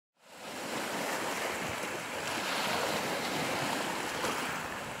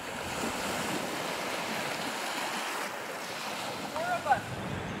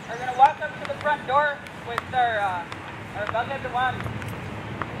or bucket of water,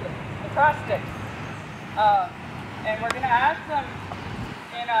 lacrosse sticks. And we're going to ask them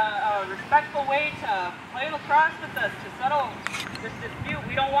in a respectful way to play lacrosse with us, to settle this dispute.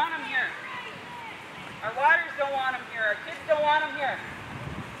 We don't want them here. Our waters don't want them here. Our kids don't want them here.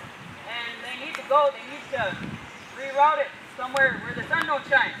 And they need to go. They need to reroute it somewhere where the sun don't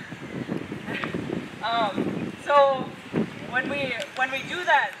shine. So when we do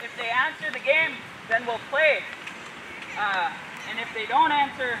that, if they answer the game, then we'll play. And if they don't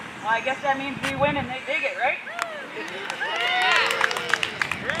answer, well, I guess that means we win and they dig it, right?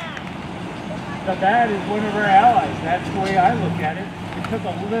 But that is one of our allies. That's the way I look at it. It took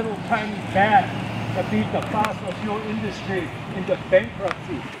a little tiny bat to beat the fossil fuel industry into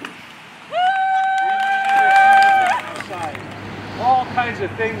bankruptcy. All kinds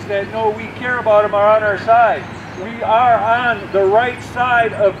of things that know we care about them are on our side. We are on the right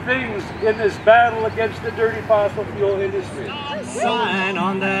side of things in this battle against the dirty fossil fuel industry. Sign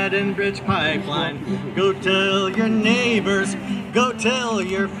on that Enbridge pipeline. Go tell your neighbors, go tell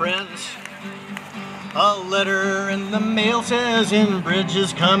your friends. A letter in the mail says Enbridge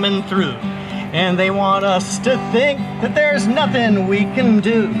is coming through, and they want us to think that there's nothing we can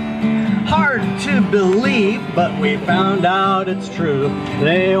do. Hard to believe, but we found out it's true.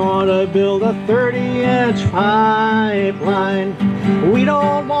 They want to build a 30-inch pipeline. We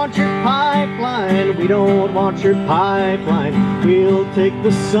don't want your pipeline. We don't want your pipeline. We'll take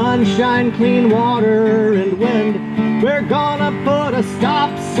the sunshine, clean water, and wind. We're gonna put a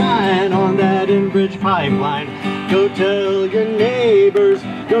stop sign on that Enbridge pipeline. Go tell your neighbors,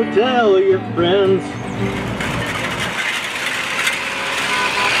 go tell your friends.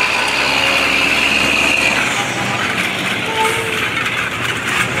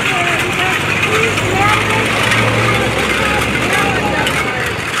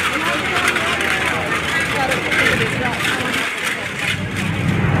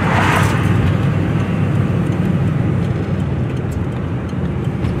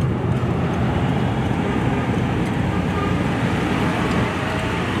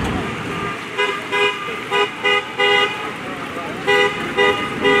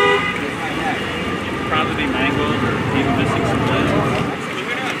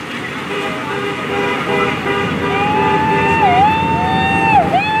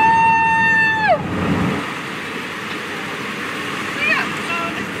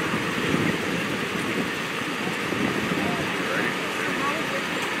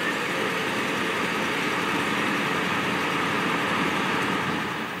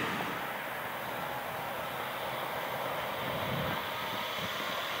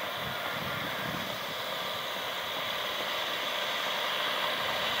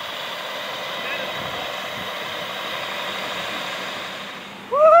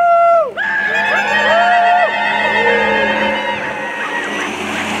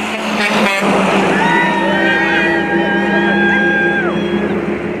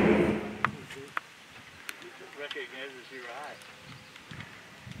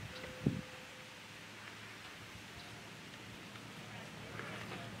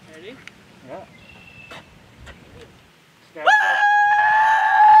 Ready? Yeah.